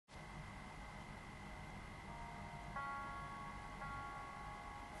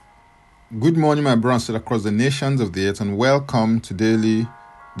Good morning, my brothers across the nations of the earth, and welcome to Daily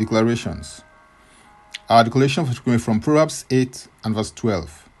Declarations. Our declaration is coming from Proverbs 8 and verse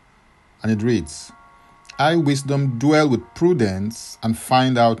 12, and it reads, I, wisdom, dwell with prudence and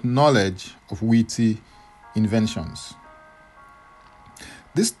find out knowledge of witty inventions.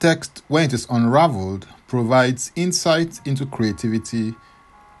 This text, when it is unraveled, provides insight into creativity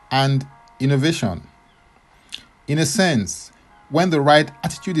and innovation. In a sense, when the right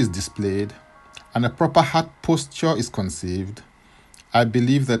attitude is displayed and a proper heart posture is conceived, I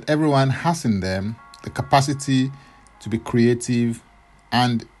believe that everyone has in them the capacity to be creative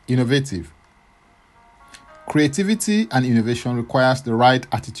and innovative. Creativity and innovation requires the right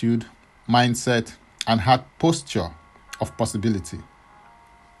attitude, mindset, and heart posture of possibility.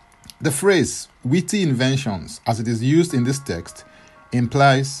 The phrase witty inventions, as it is used in this text,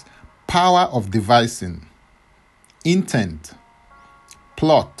 implies power of devising, intent,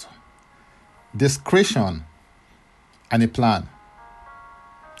 plot, discretion, and a plan.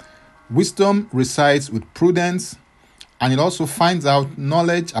 Wisdom resides with prudence, and it also finds out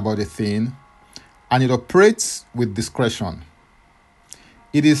knowledge about a thing, and it operates with discretion.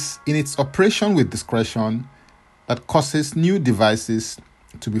 It is in its operation with discretion that causes new devices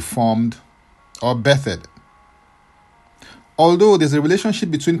to be formed or birthed. Although there's a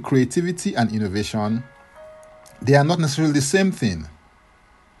relationship between creativity and innovation, they are not necessarily the same thing.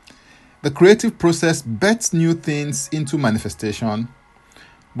 The creative process births new things into manifestation,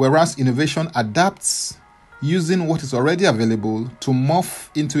 whereas innovation adapts using what is already available to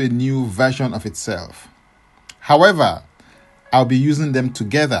morph into a new version of itself. However, I'll be using them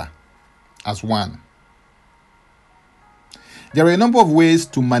together as one. There are a number of ways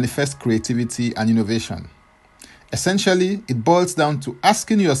to manifest creativity and innovation. Essentially, it boils down to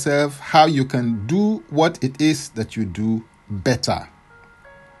asking yourself how you can do what it is that you do better.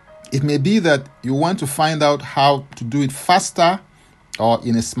 It may be that you want to find out how to do it faster or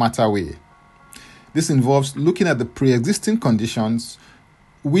in a smarter way. This involves looking at the pre-existing conditions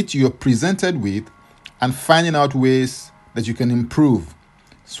which you're presented with and finding out ways that you can improve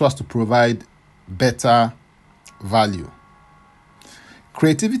so as to provide better value.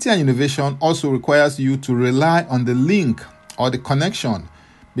 Creativity and innovation also requires you to rely on the link or the connection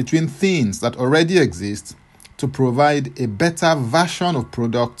between things that already exist to provide a better version of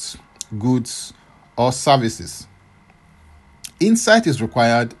products, goods, or services. Insight is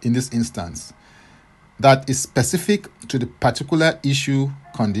required in this instance that is specific to the particular issue,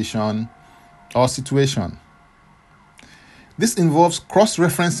 condition, or situation. This involves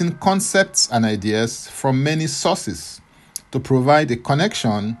cross-referencing concepts and ideas from many sources to provide a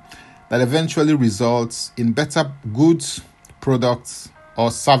connection that eventually results in better goods, products, or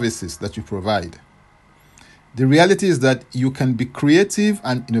services that you provide. The reality is that you can be creative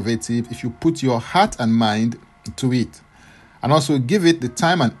and innovative if you put your heart and mind to it, and also give it the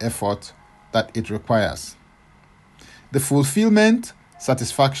time and effort that it requires. The fulfillment,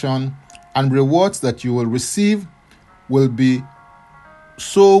 satisfaction, and rewards that you will receive will be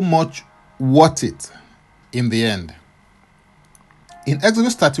so much worth it in the end. In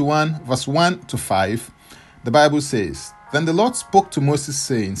Exodus 31, verse 1 to 5, the Bible says, Then the Lord spoke to Moses,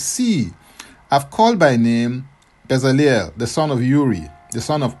 saying, See, I've called by name Bezaleel, the son of Uri, the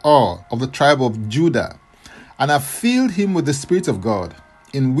son of Ur, of the tribe of Judah, and I've filled him with the Spirit of God,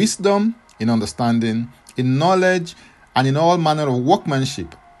 in wisdom, in understanding, in knowledge, and in all manner of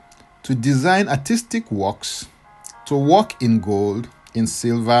workmanship, to design artistic works, to work in gold, in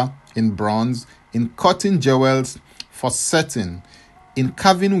silver, in bronze, in cutting jewels, for setting, in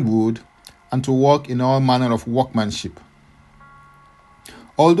carving wood, and to work in all manner of workmanship.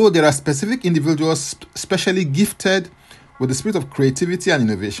 Although there are specific individuals specially gifted with the spirit of creativity and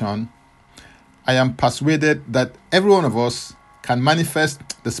innovation, I am persuaded that every one of us can manifest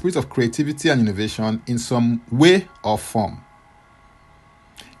the spirit of creativity and innovation in some way or form.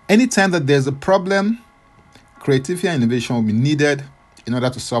 Anytime that there's a problem, creativity and innovation will be needed in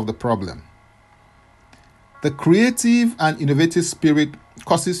order to solve the problem. The creative and innovative spirit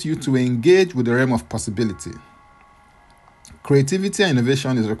causes you to engage with the realm of possibility. Creativity and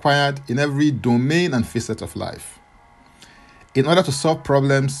innovation is required in every domain and facet of life. In order to solve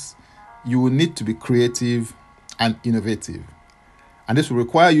problems, you will need to be creative and innovative. And this will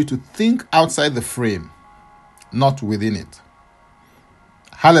require you to think outside the frame, not within it.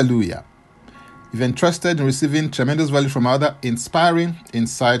 Hallelujah. If you're interested in receiving tremendous value from other inspiring,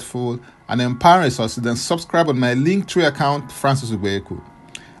 insightful, and empowering resources, then subscribe on my Linktree account, Francis Ugbeku.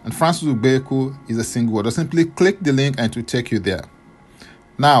 And Francis Ugbeku is a single word. Or simply click the link and it will take you there.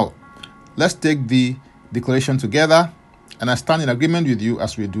 Now, let's take the declaration together, and I stand in agreement with you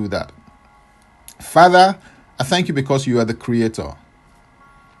as we do that. Father, I thank you because you are the creator.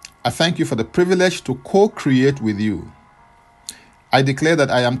 I thank you for the privilege to co-create with you. I declare that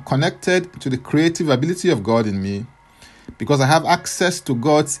I am connected to the creative ability of God in me because I have access to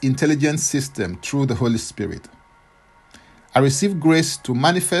God's intelligence system through the Holy Spirit. I receive grace to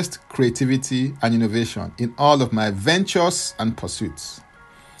manifest creativity and innovation in all of my ventures and pursuits.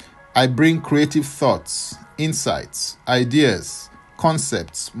 I bring creative thoughts, insights, ideas,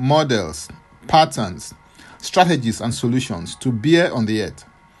 concepts, models, patterns, strategies, and solutions to bear on the earth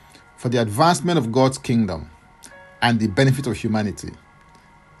for the advancement of God's kingdom and the benefit of humanity.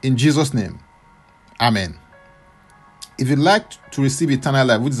 In Jesus' name, Amen. If you'd like to receive eternal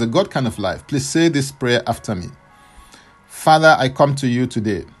life, which is a God kind of life, please say this prayer after me. Father, I come to you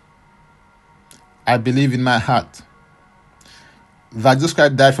today. I believe in my heart that Jesus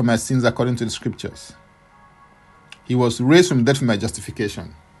Christ died for my sins according to the scriptures. He was raised from death for my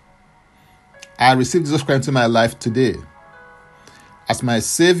justification. I receive Jesus Christ into my life today as my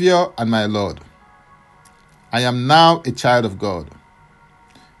Savior and my Lord. I am now a child of God.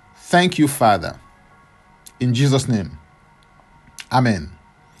 Thank you, Father. In Jesus' name, Amen.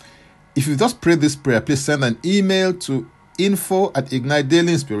 If you just prayed this prayer, please send an email to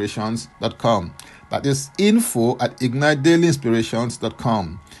info@ignitedailyinspirations.com. That is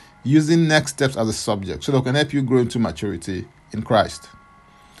info@ignitedailyinspirations.com, using next steps as a subject so that we can help you grow into maturity in Christ.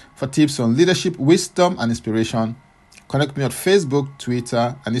 For tips on leadership, wisdom, and inspiration, connect me on Facebook,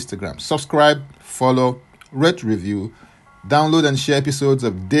 Twitter, and Instagram. Subscribe, follow, rate, review, download, and share episodes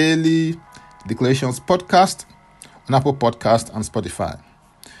of Daily Declarations Podcast on Apple Podcast and Spotify.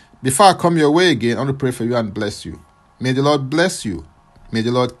 Before I come your way again, I want to pray for you and bless you. May the Lord bless you. May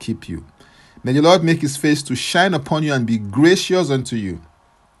the Lord keep you. May the Lord make his face to shine upon you and be gracious unto you.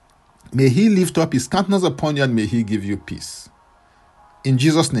 May he lift up his countenance upon you and may he give you peace. In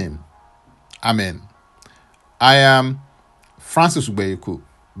Jesus' name, Amen. I am Francis Ubeyiku.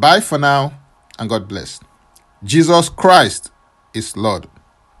 Bye for now and God bless. Jesus Christ is Lord.